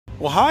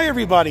Well, hi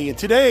everybody, and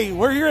today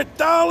we're here at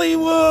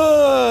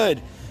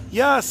Dollywood.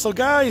 Yes, so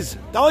guys,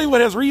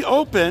 Dollywood has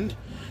reopened,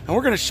 and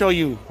we're going to show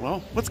you,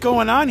 well, what's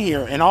going on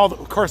here, and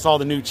of course, all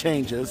the new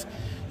changes.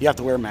 You have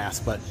to wear a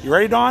mask, but you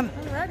ready, Dawn?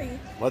 I'm ready.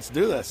 Let's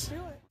do this. Let's do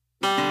it.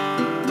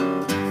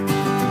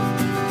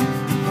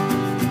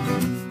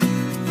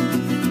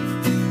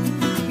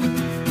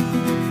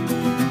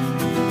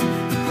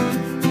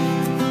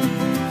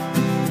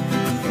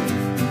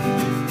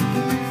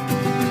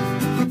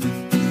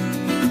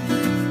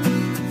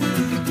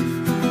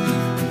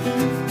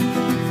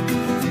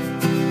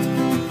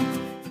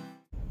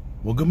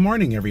 Well, good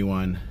morning,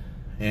 everyone,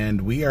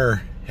 and we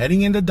are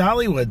heading into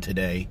Dollywood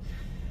today.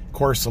 Of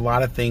course, a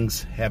lot of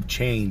things have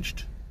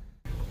changed.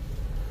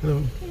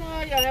 Hello.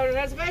 Hello, y'all have a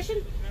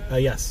reservation?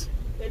 Yes.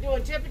 They're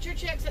doing temperature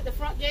checks at the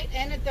front gate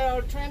and at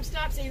the tram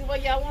stops. Either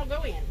way y'all want to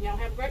go in. Y'all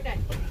have a great day.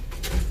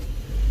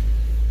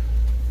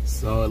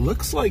 So it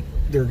looks like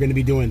they're going to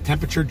be doing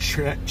temperature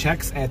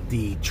checks at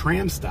the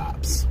tram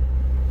stops.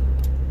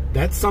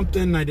 That's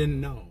something I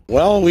didn't know.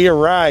 Well, we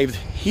arrived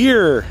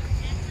here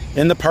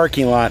in the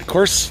parking lot. Of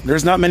course,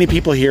 there's not many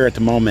people here at the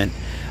moment.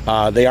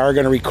 They are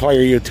going to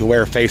require you to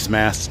wear face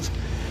masks.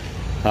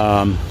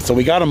 So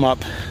we got them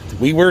up.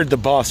 We ordered the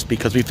bus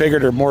because we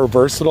figured they're more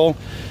versatile.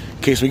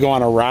 In case we go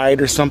on a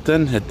ride or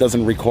something, it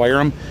doesn't require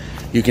them.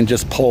 You can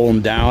just pull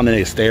them down and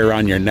they stay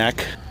around your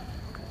neck.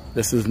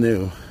 This is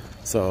new.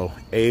 So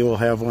A will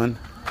have one,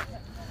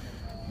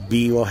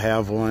 B will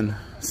have one,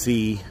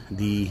 C,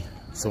 D,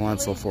 so on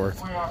and so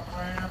forth.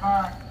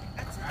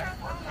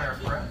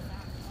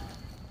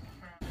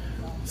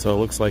 So it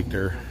looks like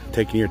they're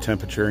taking your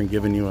temperature and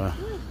giving you an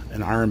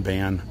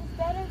armband,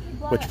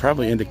 which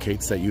probably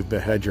indicates that you've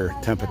had your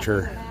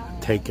temperature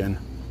taken.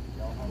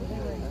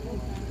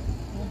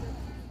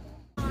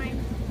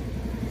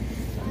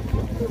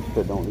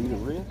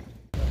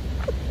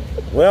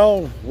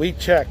 Well, we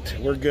checked.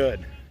 We're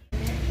good.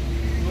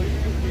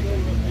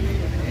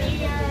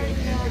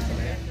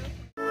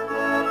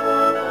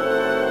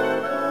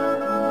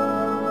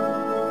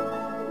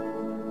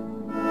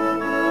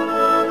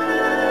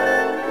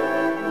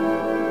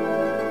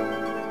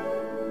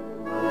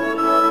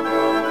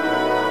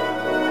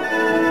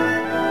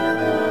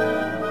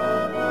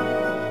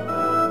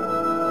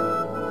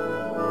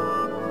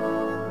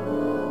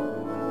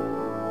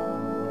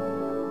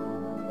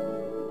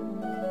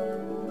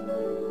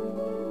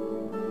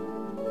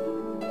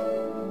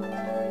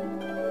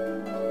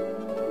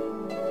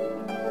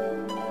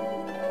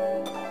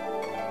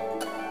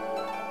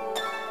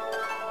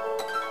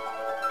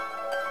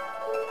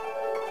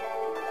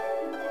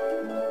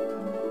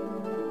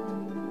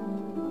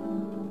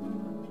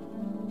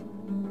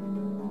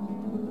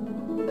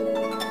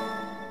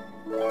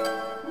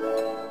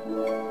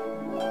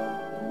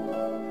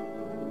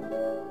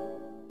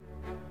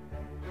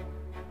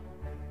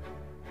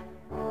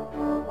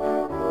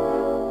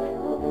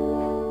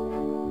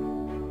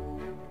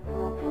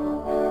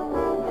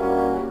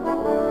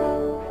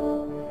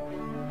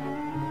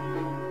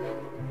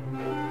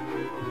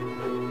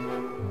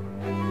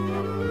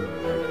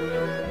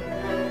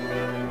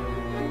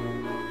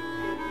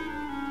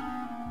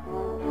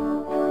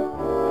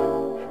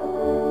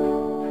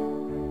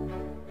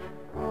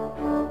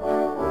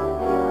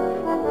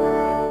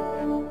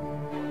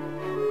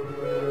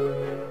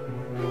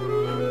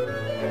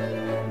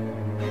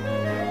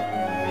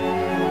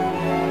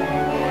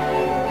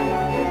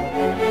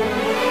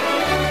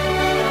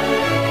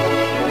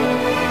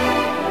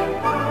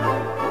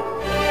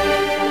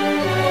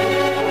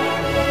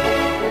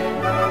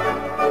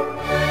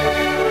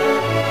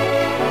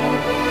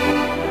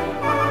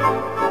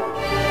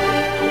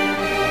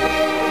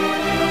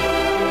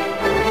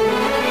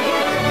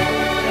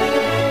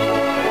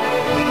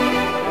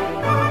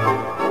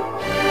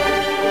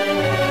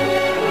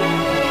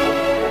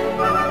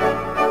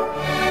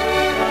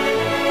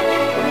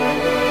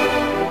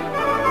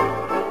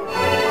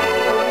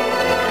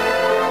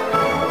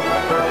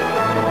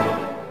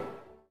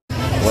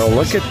 Well,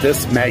 look at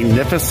this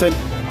magnificent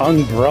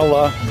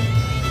umbrella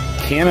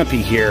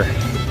canopy here.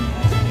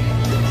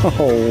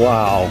 Oh,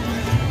 wow.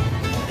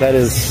 That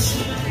is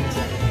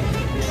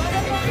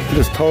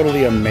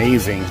totally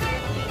amazing.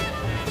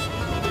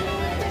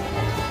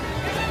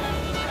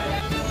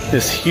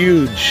 This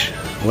huge,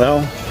 well,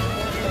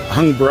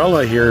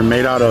 umbrella here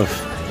made out of,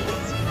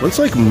 looks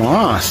like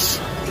moss.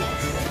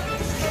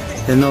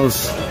 And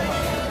those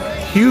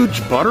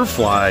huge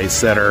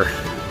butterflies that are,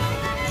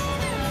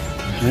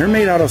 they're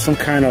made out of some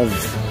kind of,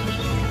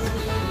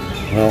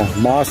 well,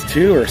 moss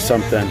too or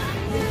something.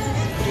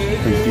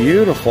 And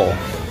beautiful.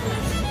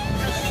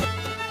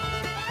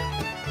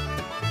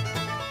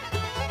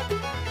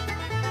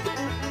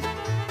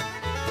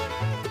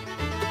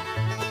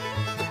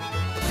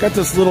 Got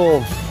this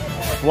little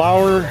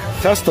flower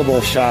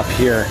festival shop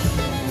here.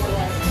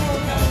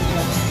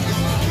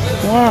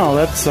 Wow,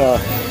 that's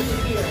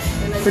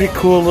pretty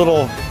cool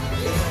little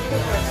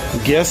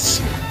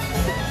gifts.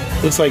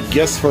 Looks like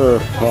gifts for,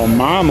 well,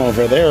 Mom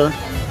over there.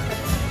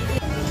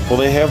 Well,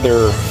 they have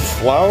their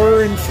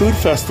flower and food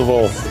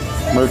festival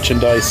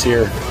merchandise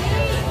here.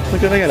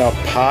 Look at that, got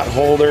pot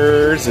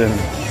holders and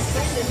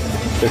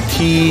the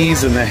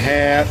teas and the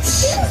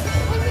hats.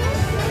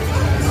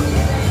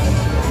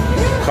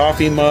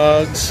 Coffee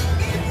mugs.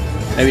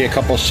 Maybe a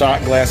couple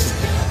shot glasses.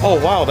 Oh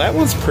wow, that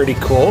one's pretty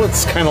cool.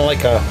 It's kind of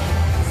like a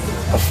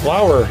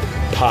flower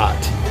pot.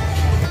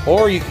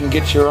 Or you can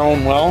get your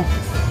own, well,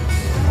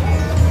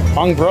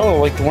 umbrella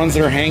like the ones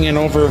that are hanging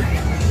over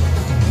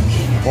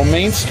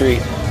Main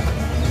Street.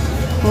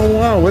 Oh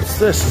wow, what's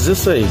this?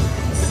 Is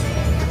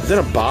that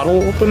a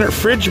bottle opener?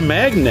 Fridge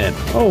magnet.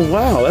 Oh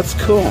wow, that's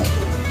cool.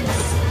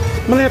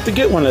 I'm gonna have to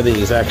get one of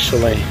these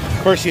actually.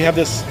 Of course, you have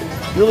this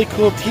really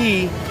cool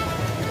tea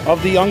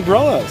of the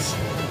umbrellas.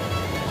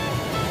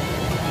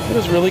 That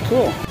is really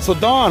cool. So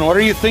Dawn, what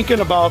are you thinking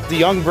about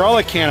the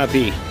umbrella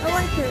canopy? I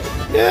like it.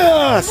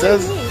 Yeah, it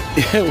says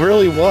it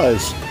really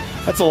was.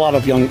 That's a lot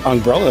of young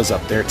umbrellas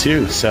up there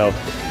too. So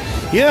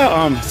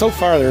yeah, so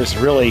far there's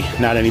really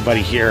not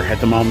anybody here at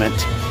the moment.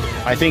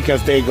 I think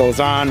as day goes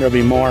on, there'll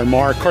be more and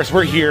more. Of course,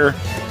 we're here.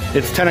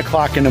 It's 10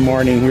 o'clock in the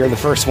morning. We are the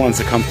first ones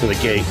to come to the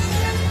gate.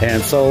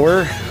 And so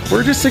we're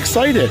just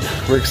excited.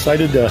 We're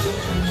excited to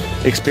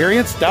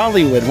experience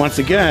Dollywood once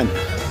again.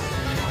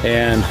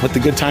 And let the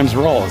good times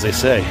roll, as they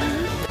say.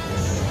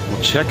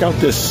 Well, check out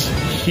this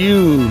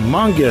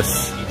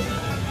humongous.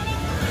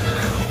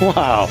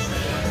 Wow.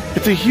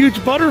 It's a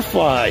huge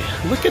butterfly.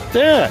 Look at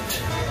that.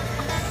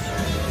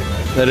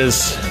 That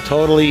is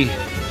totally,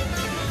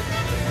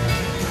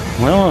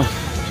 well,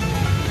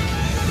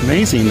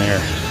 amazing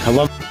there. I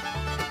love.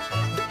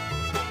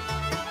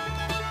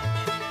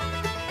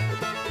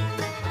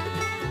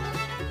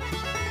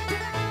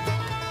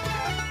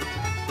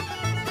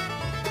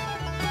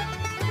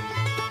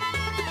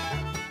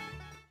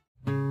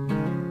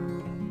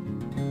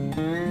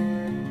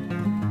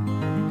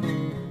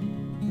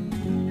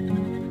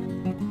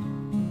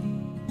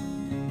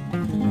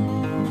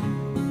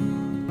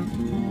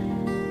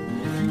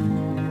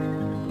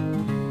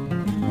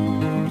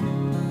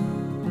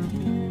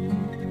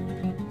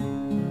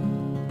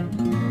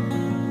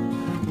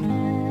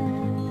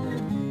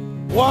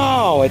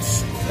 Wow, I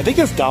think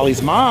it's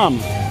Dolly's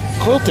mom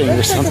quilting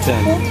or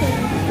something.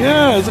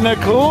 Yeah, isn't that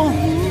cool?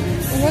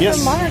 And yes.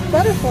 The monarch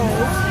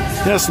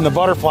butterflies. Yes, and the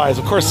butterflies.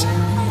 Of course,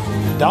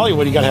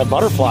 Dollywood, you gotta have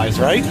butterflies,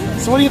 right?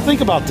 So what do you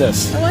think about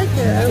this? I like it.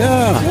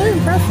 Yeah. It's really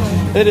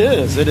impressive. It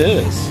is, it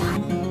is.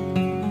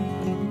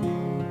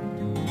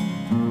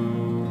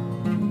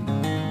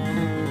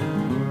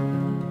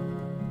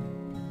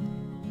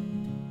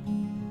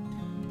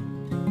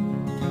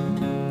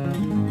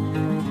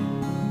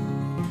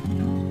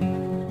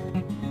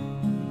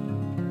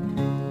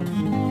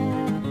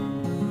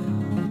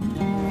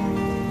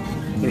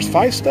 There's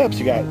 5 steps.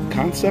 You got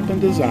concept and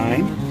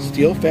design,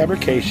 steel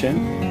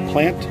fabrication,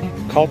 plant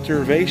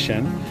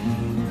cultivation,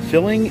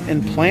 filling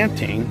and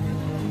planting,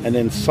 and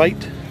then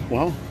site,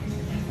 well,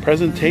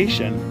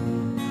 presentation.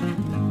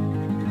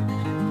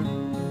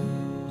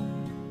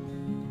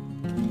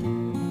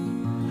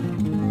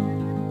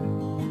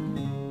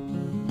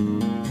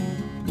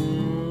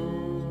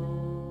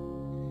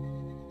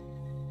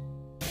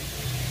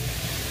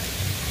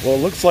 Well,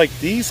 it looks like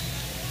these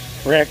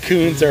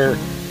raccoons are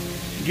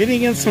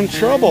getting in some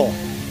trouble.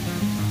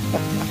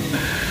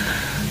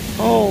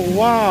 Oh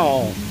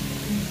wow,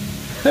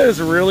 that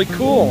is really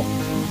cool.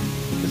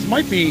 This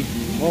might be,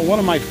 well, one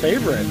of my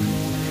favorite.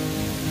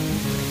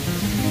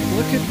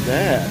 Look at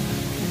that.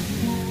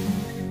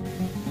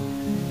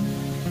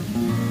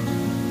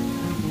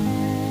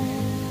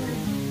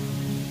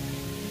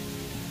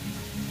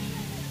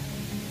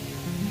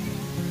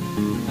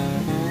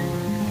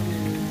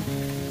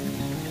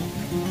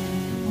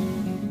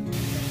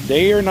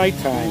 Day or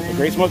nighttime, the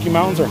Great Smoky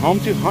Mountains are home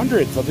to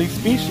hundreds of these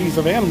species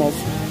of animals,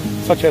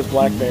 such as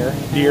black bear,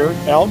 deer,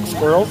 elk,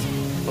 squirrels,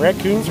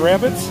 raccoons,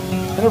 rabbits,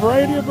 and a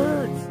variety of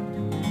birds.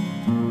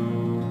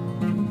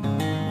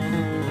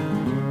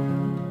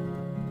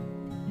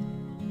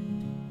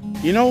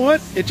 You know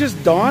what? It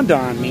just dawned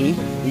on me.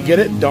 You get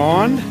it?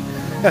 Dawned?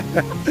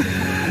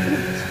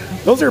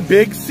 Those are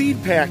big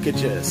seed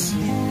packages.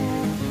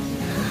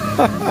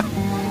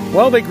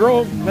 Well, they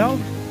grow, well,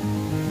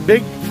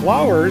 big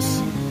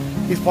flowers.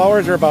 These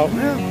flowers are about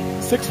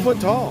 6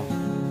 foot tall.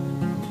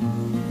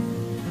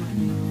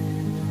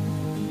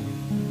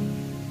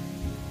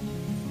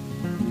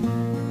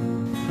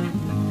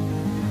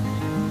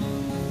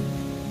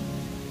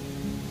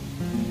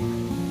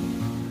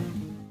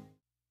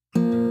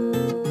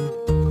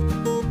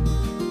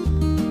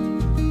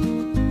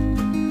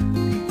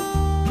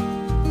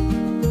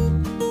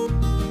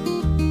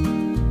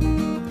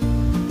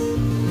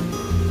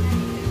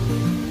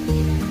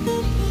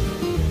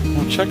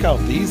 Check out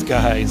these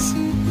guys.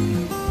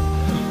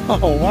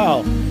 Oh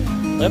wow,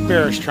 that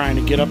bear is trying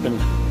to get up in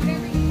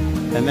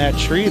that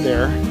tree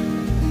there.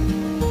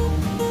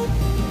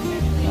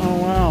 Oh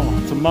wow,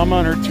 it's a mama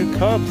and her 2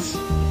 cubs.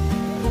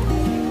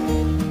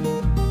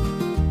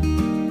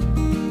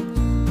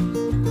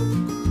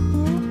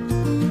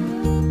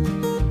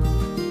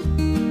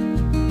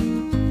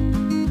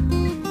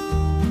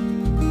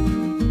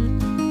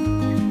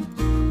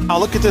 Oh,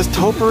 look at this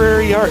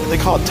topiary art. They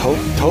call it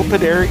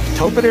topiary.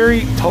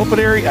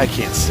 I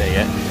can't say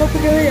it.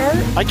 Topiary art?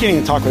 I can't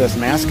even talk with this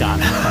mask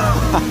on.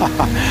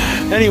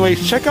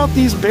 Anyways, check out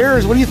these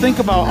bears. What do you think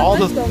about all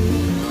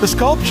the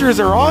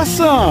sculptures? Are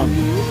awesome.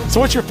 So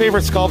what's your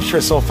favorite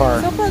sculpture so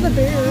far? So far the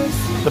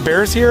bears. The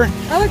bears here?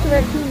 I like the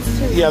raccoons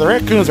too. Yeah, the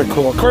raccoons are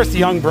cool. Of course,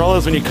 the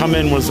umbrellas when you come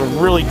in was a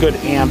really good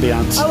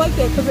ambience. I like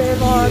that because they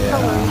have a lot of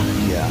color.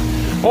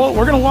 Yeah. Well,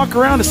 we're going to walk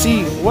around to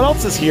see what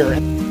else is here.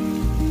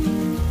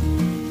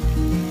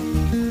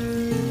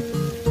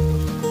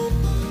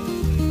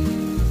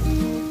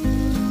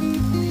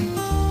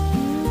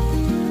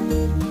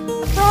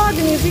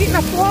 And he's eating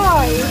a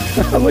fly.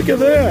 Look at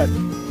that.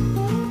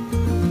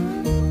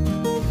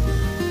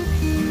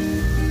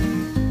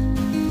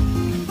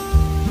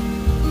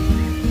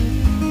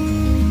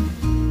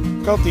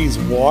 Look out these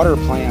water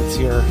plants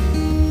here.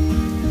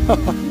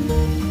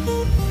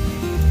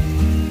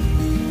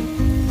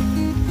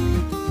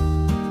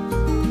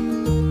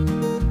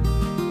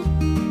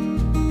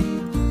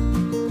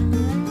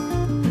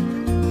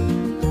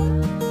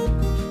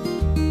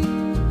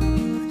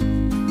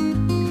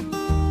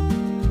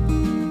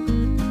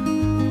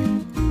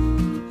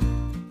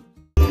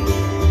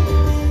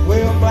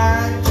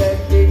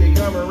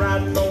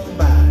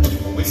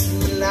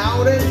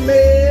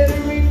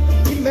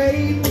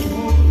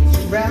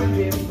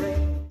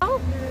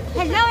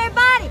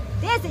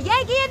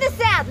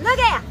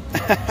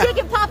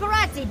 Chicken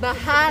paparazzi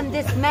behind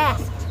this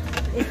mask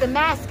is the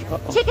masked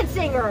chicken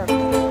singer.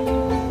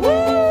 Woo!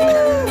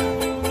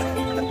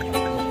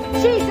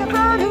 She's a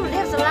bird who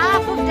lives a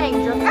life of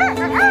danger.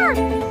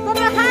 But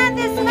behind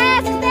this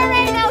mask there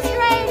ain't no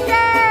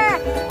stranger.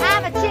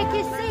 I'm a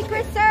chicken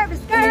secret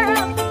service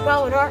girl.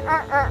 Going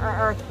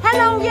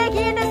hello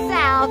Yankee in the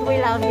South, we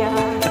love ya.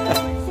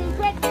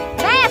 Secret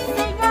mask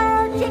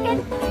singer, chicken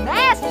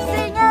mask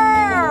singer.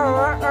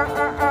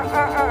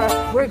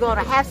 We're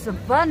gonna have some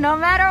fun no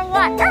matter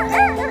what.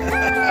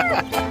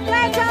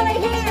 Glad y'all are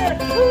here.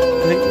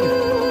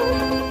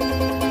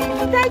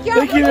 Thank you.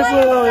 Thank you, Miss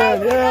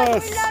Lillian.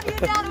 Yes. We love you,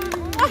 darling.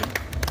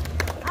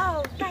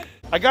 Oh, thank you.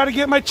 I got to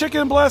get my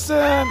chicken blessing.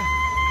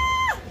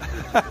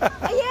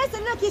 Yes,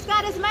 and look, he's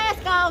got his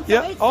mask on, so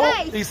Yep. he's Oh,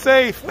 safe. he's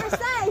safe. We're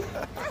safe.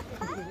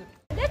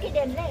 Look at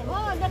them there.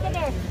 Oh, look at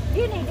there.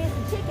 You need to do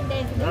some chicken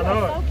dancing. You are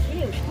so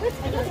cute. Look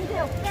at them.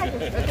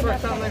 That's the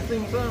first time they've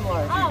seen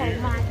sunlight. Oh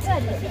my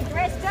goodness, he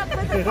dressed up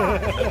for the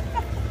party.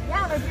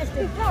 Y'all are just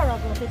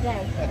adorable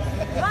today.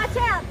 Watch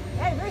out.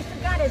 That rooster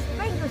got his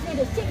fingers in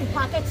his chicken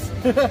pockets.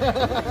 Don't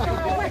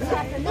know what's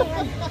happening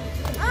then.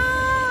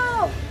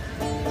 Oh!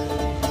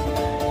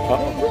 We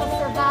will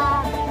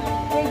survive.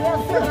 We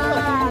will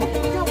survive.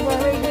 Don't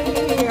worry,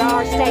 we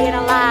are staying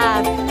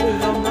alive. We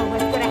don't know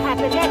what's going to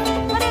happen next,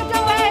 but it's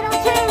a way to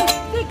choose.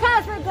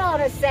 Because we're going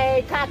to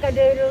say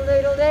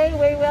cock-a-doodle-doodle-doo,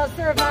 we will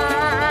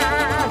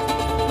survive.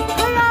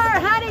 We are,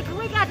 honey,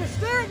 we got the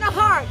spirit and the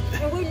heart.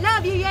 And we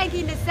love you, Yankee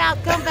in the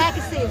South. Come back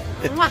and see us.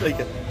 Thank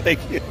you. Thank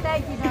you.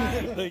 Thank you,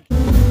 darling. Thank you.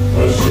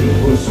 A ship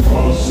was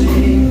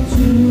crossing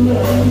to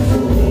and fro.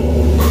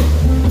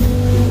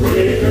 The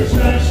breakers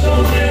smashed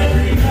on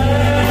every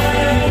hand.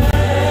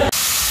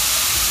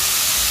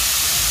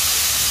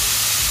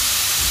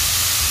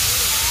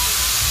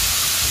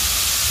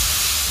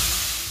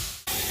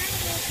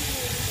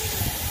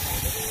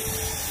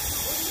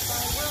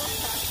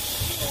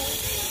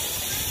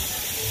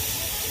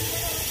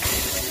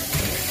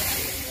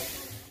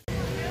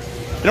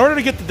 In order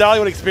to get the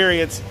Dollywood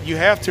experience, you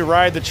have to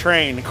ride the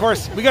train. Of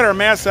course, we got our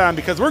masks on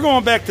because we're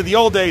going back to the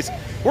old days.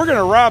 We're going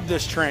to rob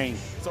this train.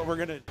 So we're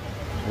going to...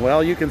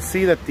 Well, you can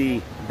see that the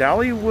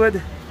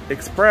Dollywood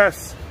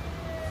Express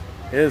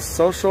is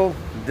social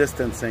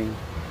distancing.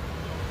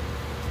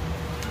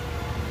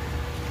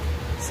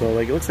 So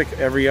like, it looks like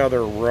every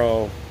other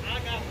row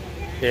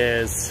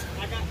is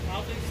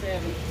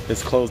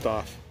closed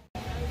off.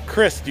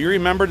 Chris, do you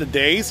remember the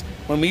days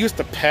when we used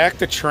to pack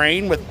the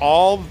train with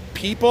all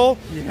people?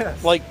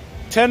 Yes. Like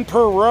 10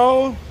 per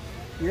row?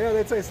 Yeah,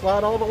 they'd say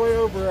slide all the way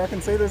over. I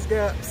can see there's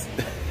gaps.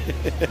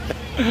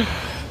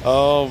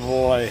 Oh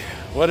boy.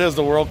 What has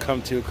the world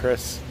come to,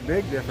 Chris?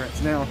 Big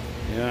difference now.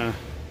 Yeah.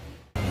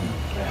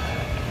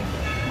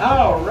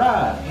 All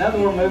right, now that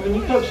we're moving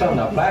you folks on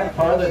the back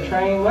part of the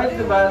train, wait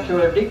goodbye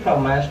to our depot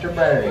master,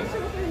 Barry.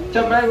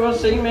 So Barry, we'll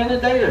see him in a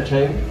day or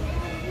two,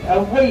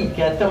 a week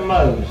at the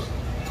most.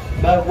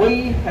 But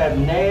we have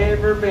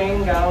never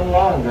been gone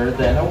longer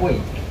than a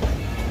week.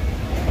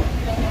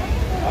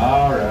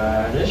 All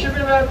right, this should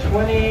be about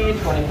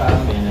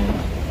 20-25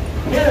 minutes.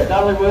 Here at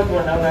Dollywood,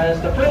 we're known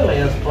as the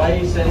friendliest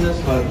place in the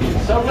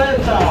Smokies. So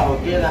let's all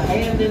get a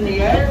hand in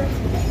the air,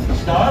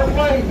 start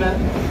waving.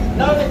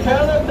 On the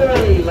count of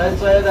 3,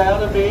 let's let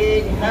out a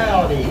big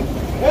howdy.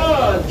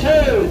 1, 2,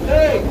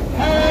 3,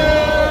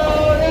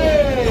 howdy!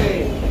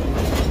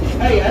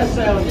 Hey, that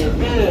sounded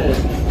good.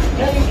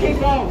 Can you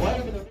keep on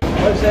waving?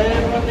 Folks,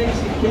 everyone needs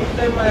to keep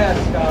their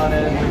mask on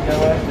as we go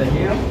up the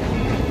hill.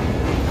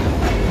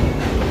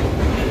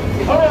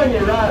 On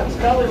your right,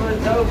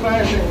 Dollywood's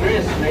old-fashioned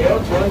grist mill.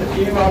 It's one of the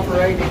few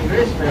operating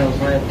grist mills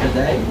left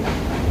today.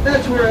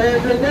 That's where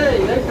every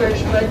day they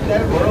fish make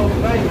that world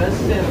famous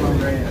cinnamon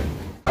bread.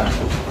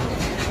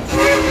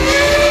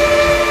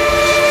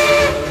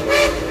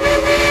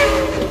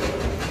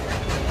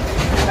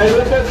 Hey,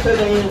 look up to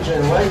the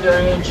engine. Wait, their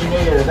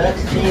engineer.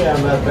 That's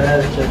Tim up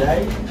there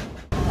today.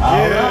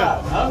 All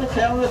right, on the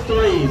count of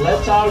three,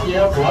 let's all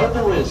yell, blow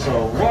the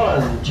whistle.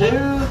 1, 2,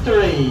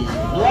 3,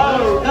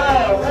 blow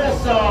the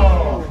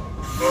whistle.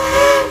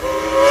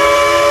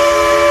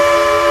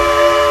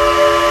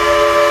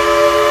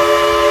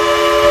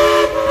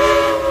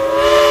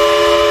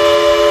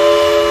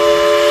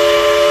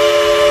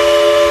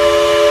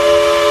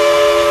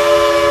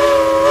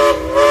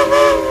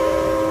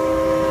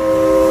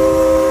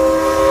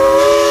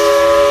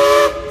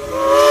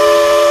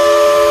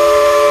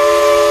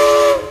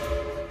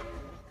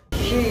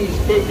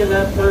 Picking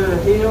up her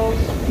heels.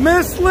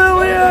 Miss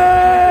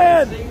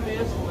Lillian! See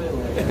Miss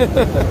Lillian.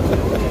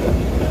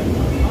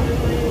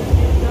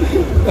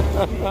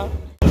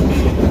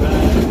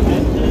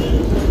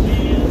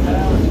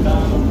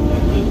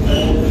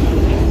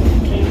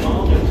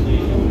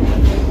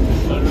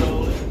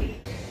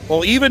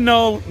 Well, even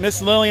though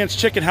Miss Lillian's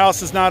Chicken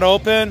House is not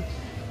open,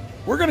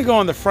 we're going to go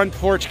on the Front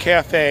Porch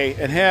Cafe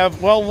and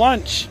have, well,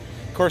 lunch.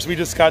 Of course, we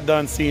just got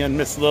done seeing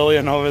Miss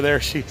Lillian over there.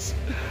 She's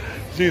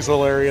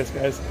hilarious,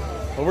 guys.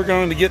 But we're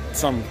going to get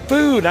some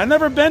food. I've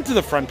never been to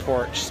the Front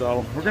Porch,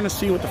 so we're going to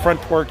see what the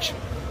Front Porch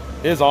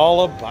is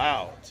all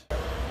about.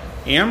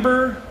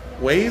 Amber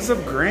Ways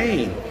of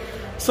Grain.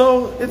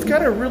 So it's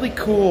got a really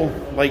cool,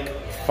 like,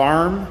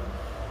 farm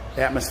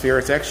atmosphere.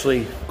 It's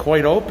actually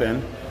quite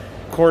open.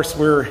 Of course,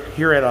 we're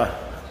here at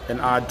an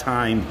odd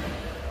time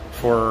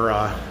for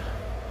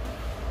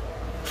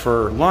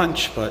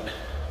lunch, but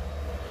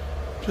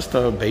just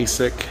a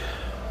basic.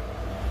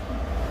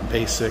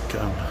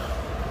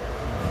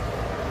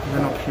 And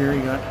then up here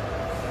you got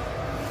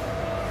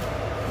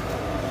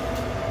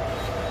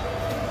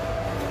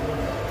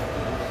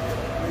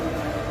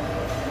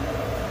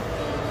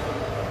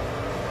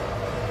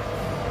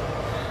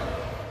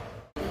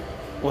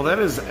well, that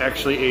is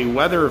actually a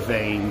weather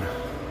vane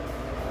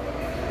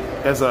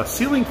as a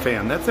ceiling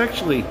fan. That's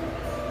actually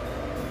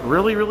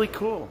really, really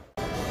cool.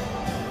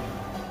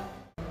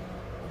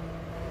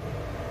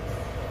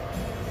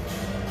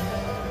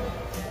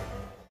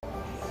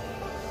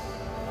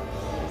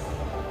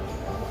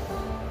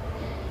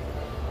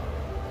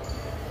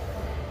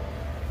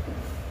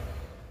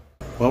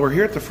 Well, we're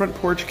here at the Front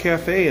Porch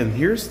Cafe, and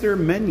here's their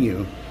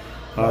menu.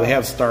 They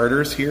have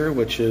starters here,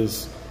 which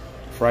is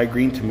fried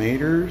green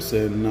tomatoes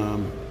and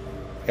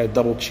a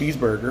double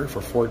cheeseburger for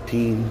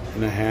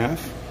 $14.50.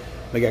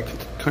 They got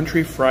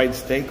country fried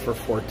steak for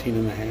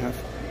 $14.50,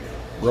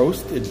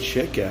 roasted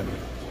chicken,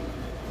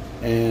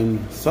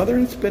 and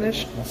southern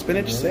spinach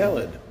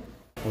salad.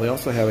 Well, they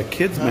also have a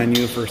kids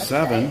menu for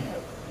 $7,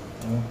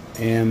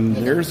 and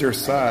there's their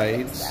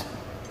sides.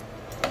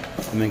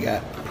 And they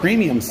got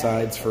premium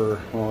sides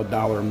for, well,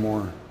 $1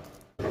 more.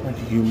 A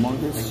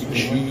humongous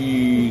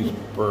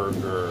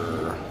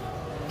cheeseburger.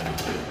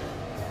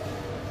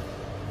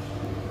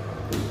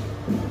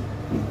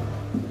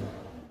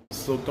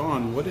 So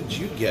Dawn, what did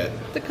you get?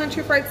 The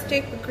country fried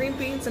steak with green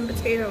beans and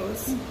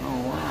potatoes.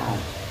 Oh, wow.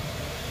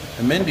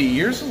 And Mindy,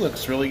 yours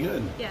looks really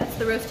good. Yeah, it's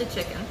the roasted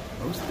chicken.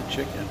 Roasted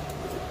chicken.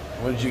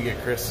 What did you get,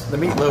 Chris? The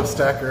meatloaf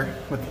stacker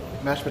with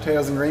mashed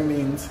potatoes and green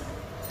beans.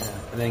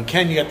 And then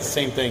Ken, you got the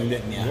same thing,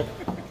 didn't you? Yep.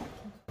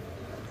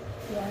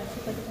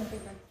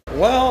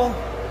 Well,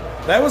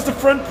 that was the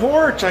Front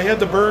Porch. I had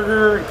the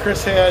burger, and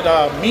Chris had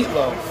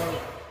meatloaf.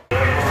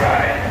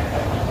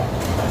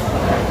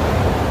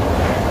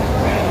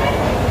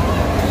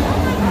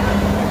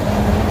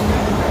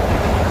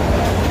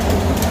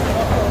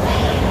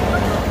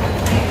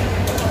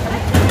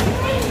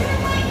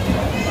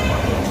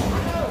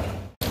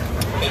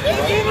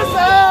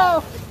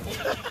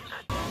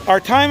 Our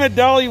time at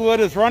Dollywood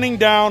is running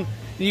down,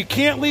 and you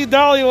can't leave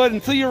Dollywood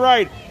until you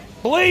ride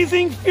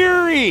Blazing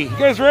Fury. You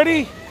guys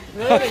ready?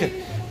 Ready.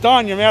 Okay.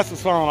 Dawn, your mask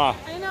is falling off.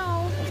 I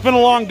know. It's been a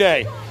long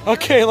day.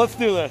 Okay, let's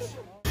do this.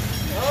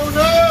 Oh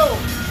no!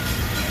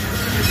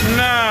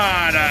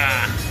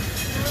 Nada.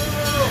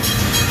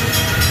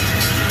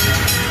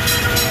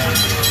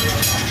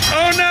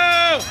 Oh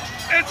no!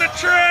 It's a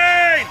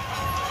train!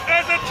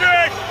 It's a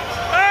train!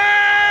 Ah!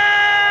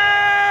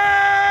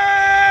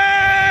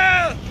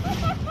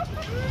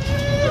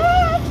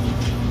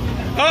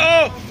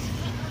 Uh-oh!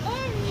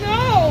 Oh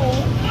no!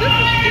 No!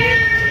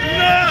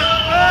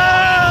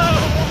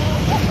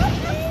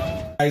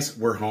 Guys,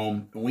 we're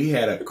home, and we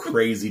had a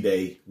crazy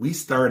day. We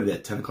started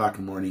at 10 o'clock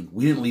in the morning.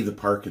 We didn't leave the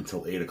park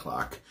until 8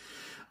 o'clock.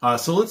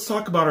 So let's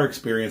talk about our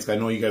experience. I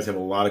know you guys have a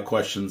lot of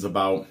questions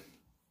about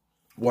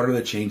what are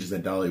the changes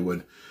at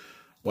Dollywood,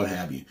 what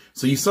have you.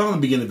 So you saw in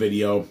the beginning of the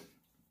video,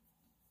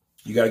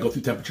 you got to go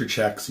through temperature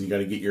checks, and you got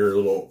to get your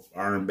little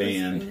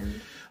armband.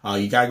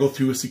 You got to go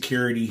through a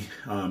security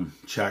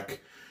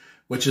check,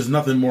 which is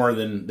nothing more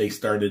than they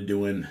started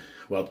doing,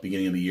 well, at the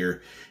beginning of the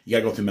year. You got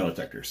to go through metal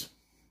detectors.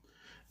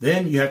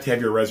 Then you have to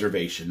have your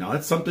reservation. Now,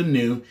 that's something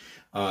new.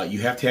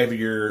 You have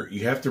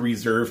to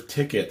reserve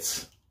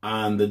tickets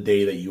on the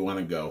day that you want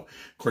to go.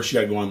 Of course, you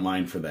got to go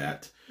online for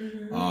that.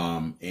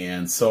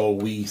 And so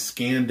we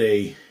scanned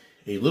a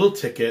little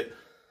ticket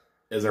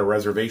as our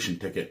reservation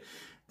ticket.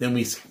 Then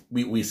we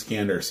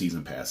scanned our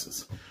season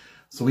passes.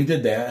 So we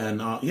did that,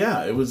 and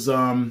yeah, it was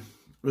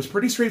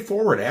pretty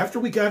straightforward. After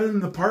we got in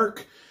the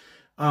park,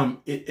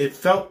 it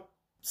felt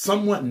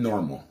somewhat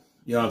normal.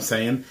 You know what I'm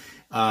saying?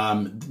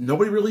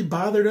 Nobody really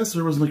bothered us.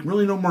 There was like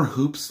really no more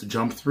hoops to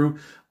jump through,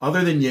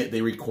 other than yet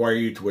they require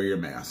you to wear your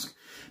mask.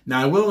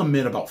 Now I will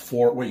admit, about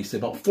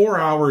 4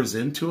 hours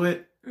into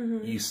it,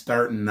 you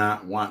start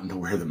not wanting to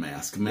wear the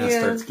mask. The mask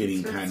starts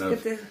getting kind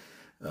of.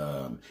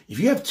 If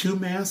you have 2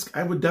 masks,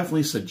 I would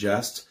definitely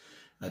suggest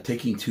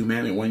taking 2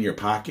 masks, one in your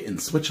pocket, and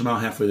switch them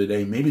out halfway the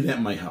day. Maybe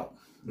that might help.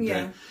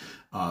 Okay?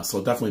 Yeah.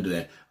 So definitely do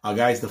that.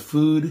 Guys, the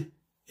Food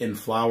and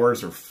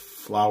Flowers, or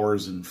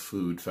Flowers and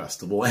Food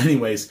Festival,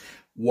 anyways,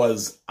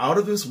 was out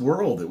of this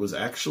world. It was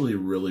actually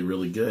really,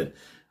 really good.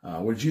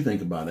 What did you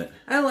think about it?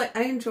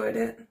 I enjoyed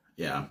it.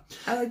 Yeah.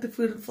 I like the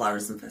Food and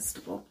Flowers and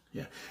Festival.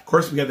 Yeah. Of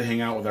course, we got to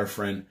hang out with our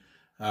friend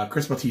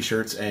Chris about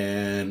t-shirts,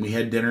 and we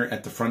had dinner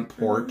at the front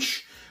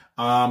porch.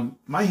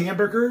 My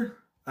hamburger,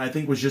 I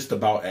think, was just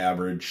about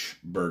average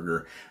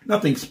burger.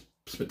 Nothing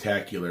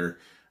spectacular.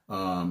 You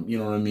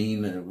know what I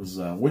mean? It was.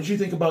 What did you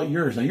think about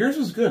yours? Now yours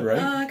was good, right?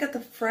 I got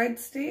the fried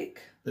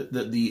steak. You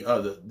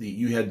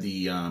had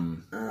the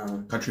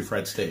country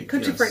fried steak.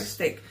 Country fried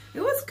steak.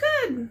 It was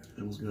good.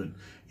 It was good.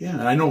 Yeah,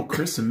 and I know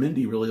Chris and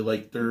Mindy really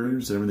liked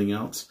theirs and everything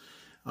else.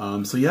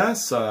 So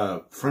yes,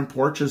 front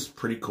porch is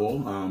pretty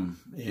cool.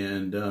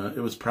 And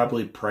it was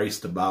probably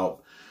priced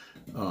about.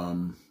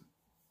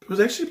 It was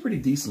actually pretty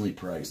decently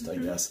priced, I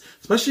guess.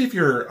 Especially if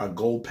you're a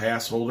gold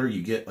pass holder,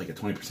 you get like a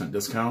 20%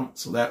 discount.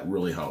 So that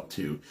really helped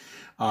too.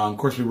 Of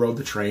course, we rode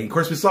the train. Of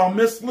course, we saw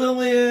Miss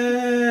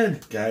Lillian.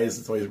 Guys,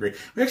 it's always great.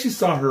 We actually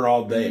saw her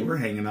all day. We're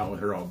hanging out with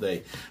her all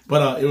day.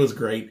 But it was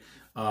great.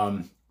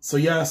 So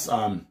yes,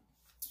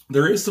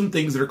 there is some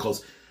things that are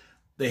closed.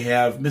 They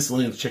have Miss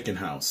Lillian's Chicken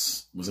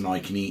House. Was an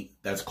all-you-can-eat.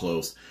 That's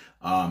closed.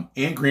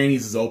 Aunt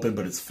Granny's is open,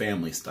 but it's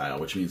family style,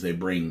 which means they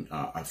bring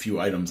a few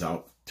items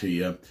out to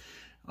you.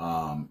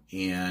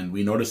 And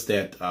we noticed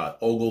that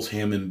Ogle's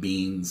Ham and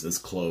Beans is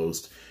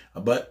closed,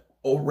 but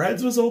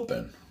Red's was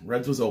open.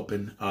 Red's was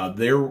open. I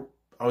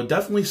would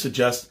definitely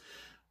suggest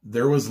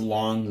there was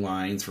long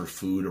lines for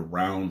food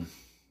around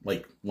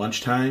like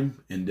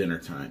lunchtime and dinner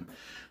time.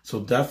 So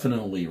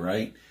definitely,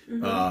 right?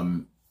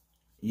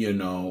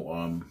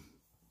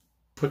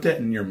 Put that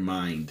in your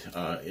mind.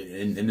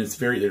 And it's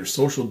there's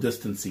social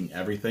distancing,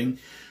 everything.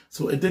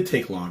 So it did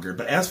take longer.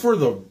 But as for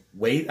the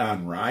wait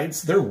on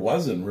rides, there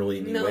wasn't really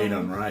any wait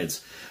on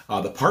rides.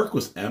 The park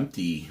was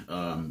empty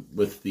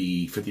with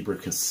the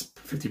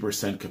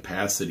 50%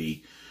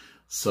 capacity.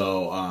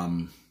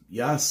 So,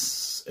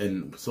 yes.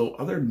 And so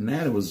other than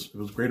that, it was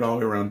great all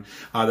the way around.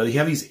 They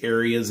have these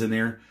areas in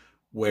there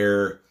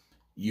where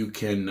you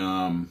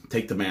can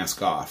take the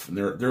mask off. And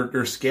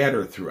they're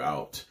scattered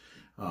throughout.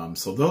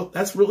 So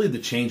that's really the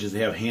changes. They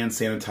have hand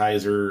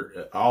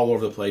sanitizer all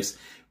over the place.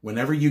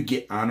 Whenever you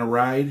get on a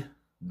ride,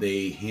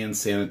 they hand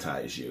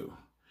sanitize you.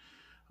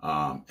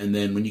 And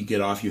then when you get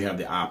off, you have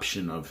the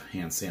option of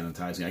hand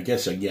sanitizing. I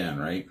guess again,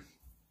 right?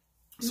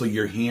 So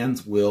your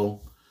hands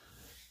will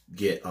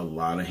get a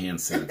lot of hand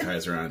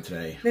sanitizer on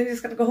today. Then you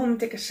just got to go home and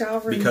take a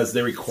shower. Because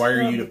they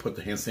require you to put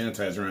the hand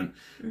sanitizer on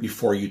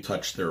before you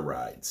touch their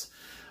rides.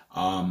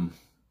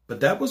 But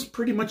that was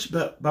pretty much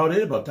about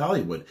it about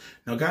Dollywood.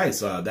 Now,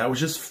 guys, that was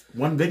just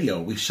one video.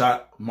 We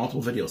shot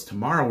multiple videos.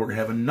 Tomorrow, we're going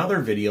to have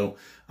another video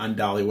on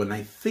Dollywood. And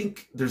I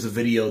think there's a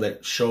video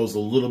that shows a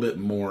little bit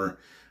more.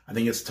 I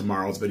think it's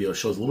tomorrow's video. It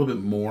shows a little bit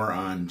more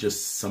on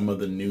just some of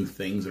the new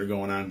things that are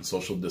going on,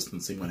 social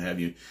distancing, what have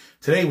you.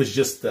 Today was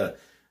just a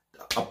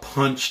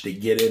punch to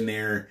get in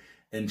there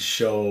and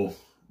show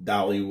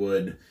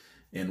Dollywood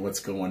and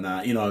what's going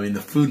on. You know, I mean,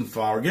 the food and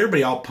flower. Get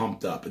everybody all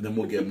pumped up. And then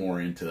we'll get more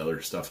into the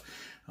other stuff.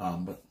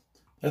 But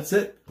that's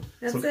it.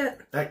 That's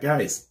it.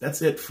 Guys,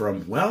 that's it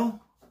from,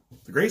 well,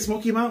 the Great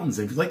Smoky Mountains.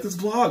 And if you like this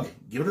vlog,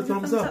 give it a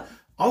thumbs up.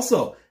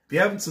 Also, if you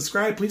haven't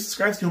subscribed, please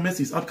subscribe so you don't miss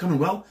these upcoming,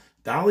 well,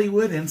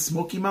 Dollywood and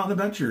Smoky Mountain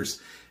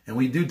adventures. And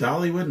we do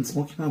Dollywood and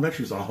Smoky Mountain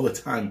adventures all the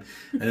time.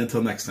 And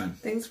until next time.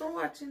 Thanks for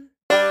watching.